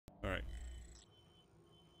Alright.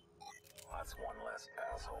 That's one less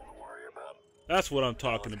asshole to worry about. That's what I'm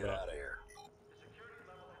talking Let's about. get out of here.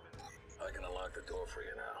 I can unlock the door for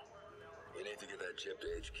you now. You need to get that chip to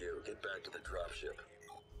HQ. Get back to the dropship.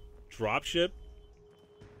 Dropship?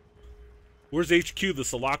 Where's HQ? The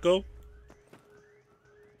Sulaco?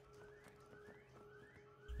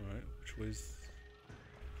 Alright, which way's...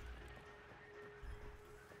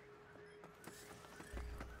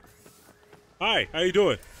 Hi, how you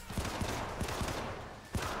doing?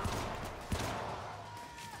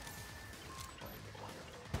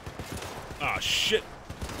 Ah, shit.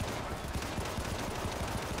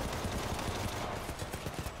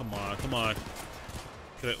 Come on, come on.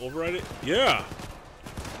 Can I override it? Yeah!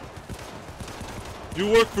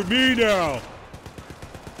 You work for me now!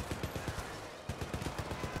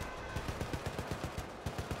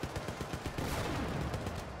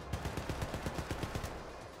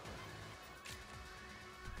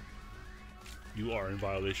 You are in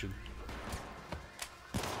violation.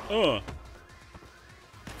 Did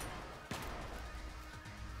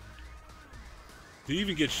he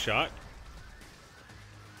even get shot?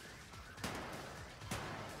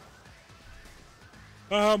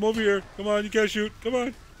 I'm over here. Come on, you can't shoot. Come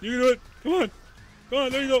on. You can do it. Come on. Come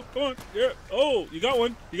on, there you go. Come on. Yeah. Oh, you got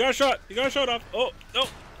one. You got a shot. You got a shot off. Oh, no.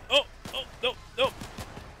 Oh, oh, no, no.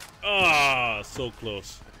 Ah, so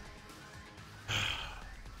close.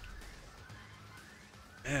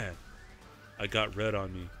 Man, I got red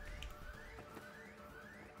on me.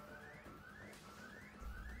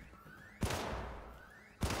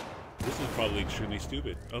 This is probably extremely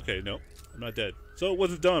stupid. Okay, no, I'm not dead. So it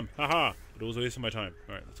wasn't dumb. Haha. But it was a waste of my time.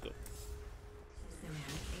 Alright, let's go. AP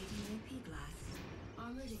glass,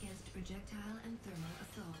 armored against projectile and thermal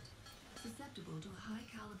assault, susceptible to high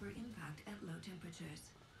caliber impact at low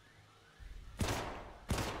temperatures.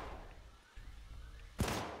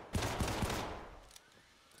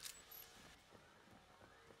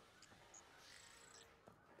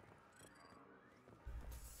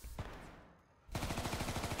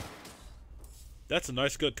 That's a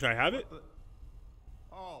nice gun. Can I have it?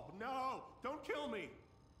 Oh, no! Don't kill me!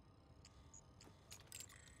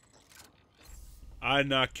 I'd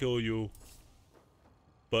not kill you.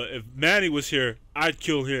 But if Manny was here, I'd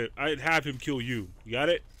kill him. I'd have him kill you. You got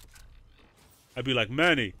it? I'd be like,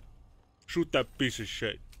 Manny, shoot that piece of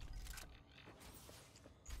shit.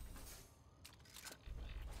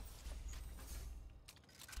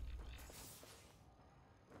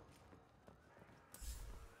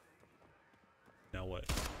 Now what?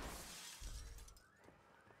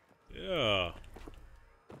 Yeah.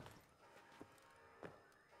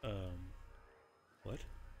 What?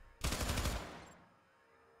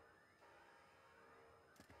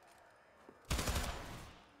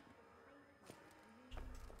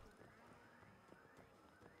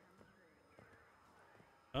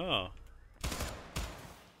 Oh.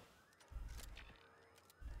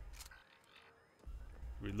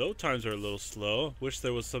 Reload times are a little slow. Wish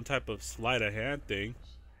there was some type of sleight of hand thing.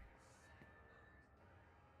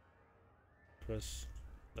 Press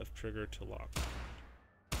left trigger to lock.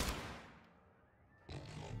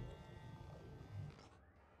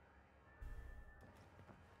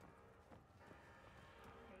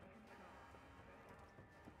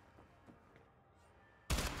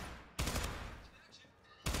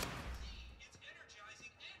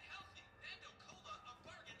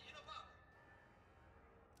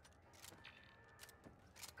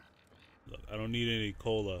 Look, I don't need any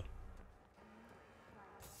cola.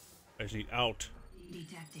 I just need out.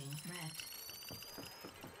 Detecting threat.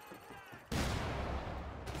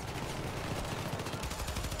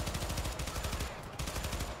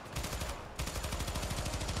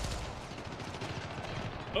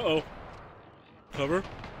 Uh-oh. Cover.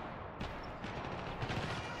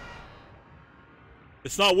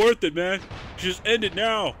 It's not worth it, man. Just end it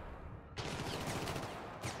now.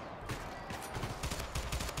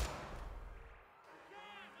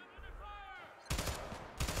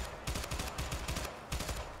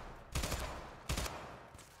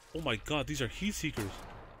 Oh my god, these are heat seekers.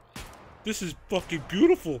 This is fucking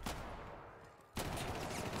beautiful.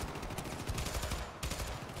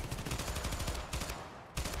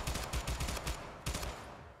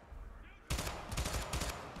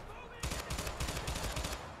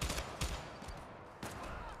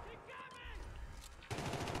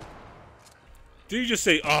 Did you just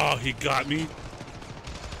say, oh, he got me?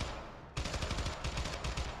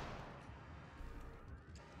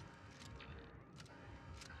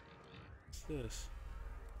 What's this?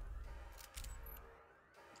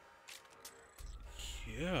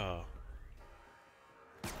 Yeah.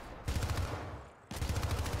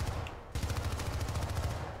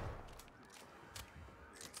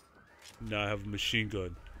 Now I have a machine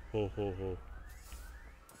gun. Ho ho ho.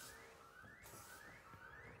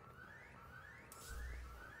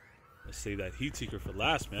 Let's save that heat seeker for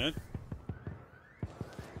last, man.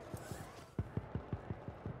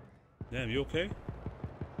 Damn, you okay?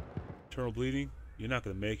 Internal bleeding? You're not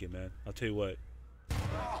gonna make it, man. I'll tell you what.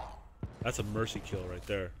 That's a mercy kill right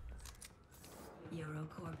there.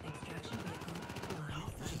 Eurocorp extraction vehicle line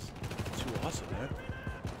of sight. Too awesome, man.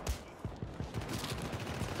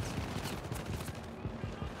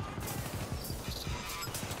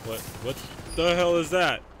 What the hell is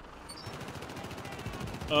that?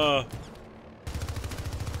 Can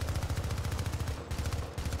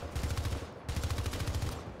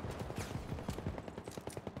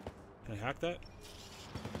I hack that?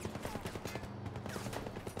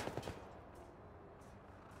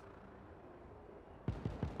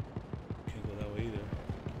 Can't go that way either.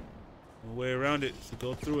 No way around it, so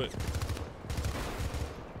go through it.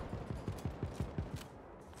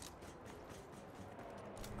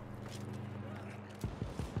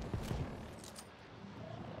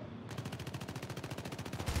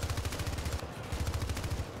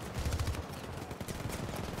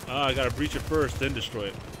 Ah, I gotta breach it first, then destroy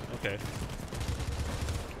it. Okay.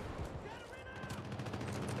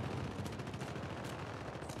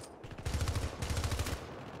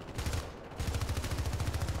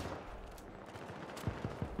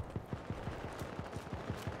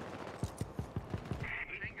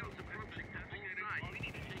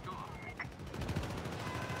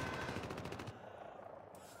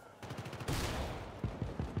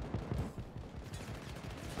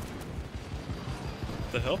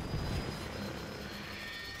 What the hell?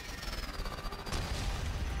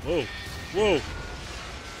 Whoa. Whoa.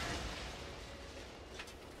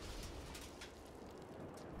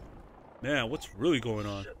 Man, what's really going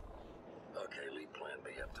on? Okay, lead plan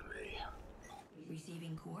B up to me.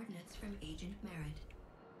 Receiving coordinates from Agent Merritt.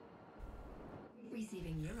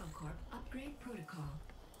 Receiving Eurocorp upgrade protocol.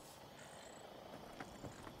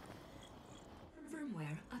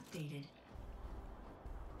 Firmware updated.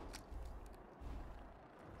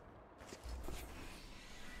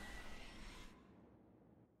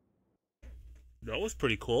 That was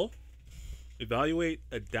pretty cool. Evaluate,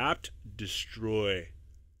 adapt, destroy.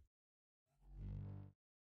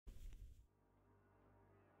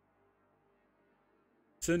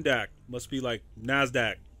 Syndicate must be like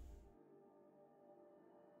NASDAQ.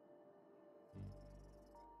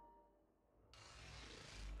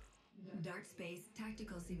 Dark space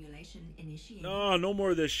tactical simulation initiated. No, no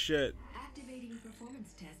more of this shit. Activating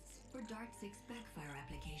performance tests for Dart 6 backfire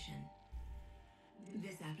application.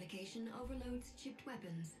 This application overloads chipped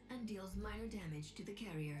weapons and deals minor damage to the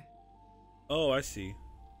carrier. Oh, I see.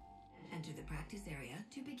 Enter the practice area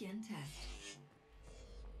to begin test.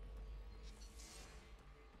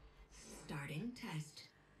 Starting test.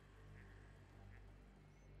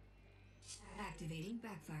 Activating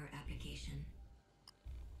backfire application.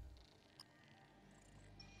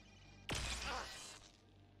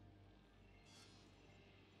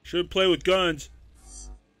 Shouldn't play with guns.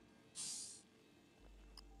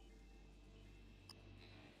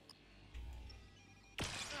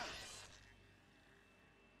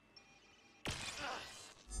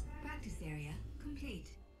 Practice area complete.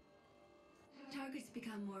 Targets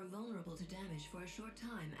become more vulnerable to damage for a short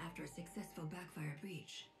time after a successful backfire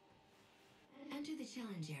breach. Enter the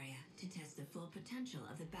challenge area to test the full potential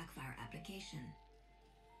of the backfire application.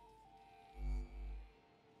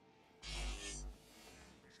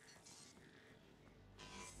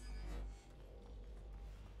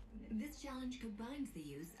 This challenge combines the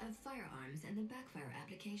use of firearms and the backfire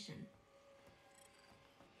application.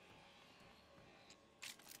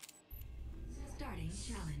 Starting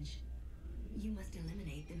challenge. You must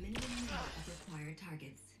eliminate the minimum number of required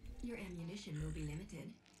targets. Your ammunition will be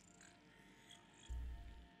limited.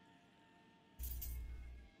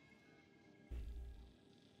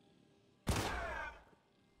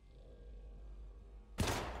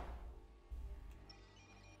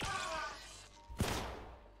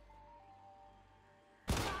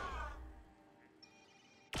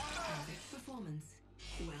 Perfect performance.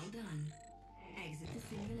 Well done. Exit the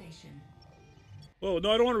simulation. Oh,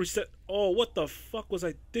 no, I don't want to reset. Oh, what the fuck was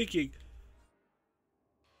I thinking?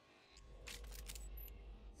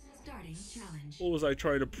 Starting challenge. What was I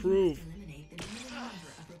trying to You prove? must eliminate the minimum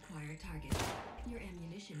number of required targets. Your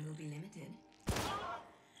ammunition will be limited.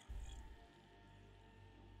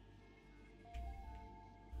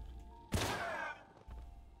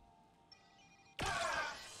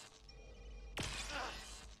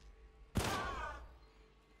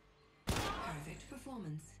 Perfect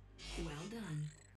performance. Well done.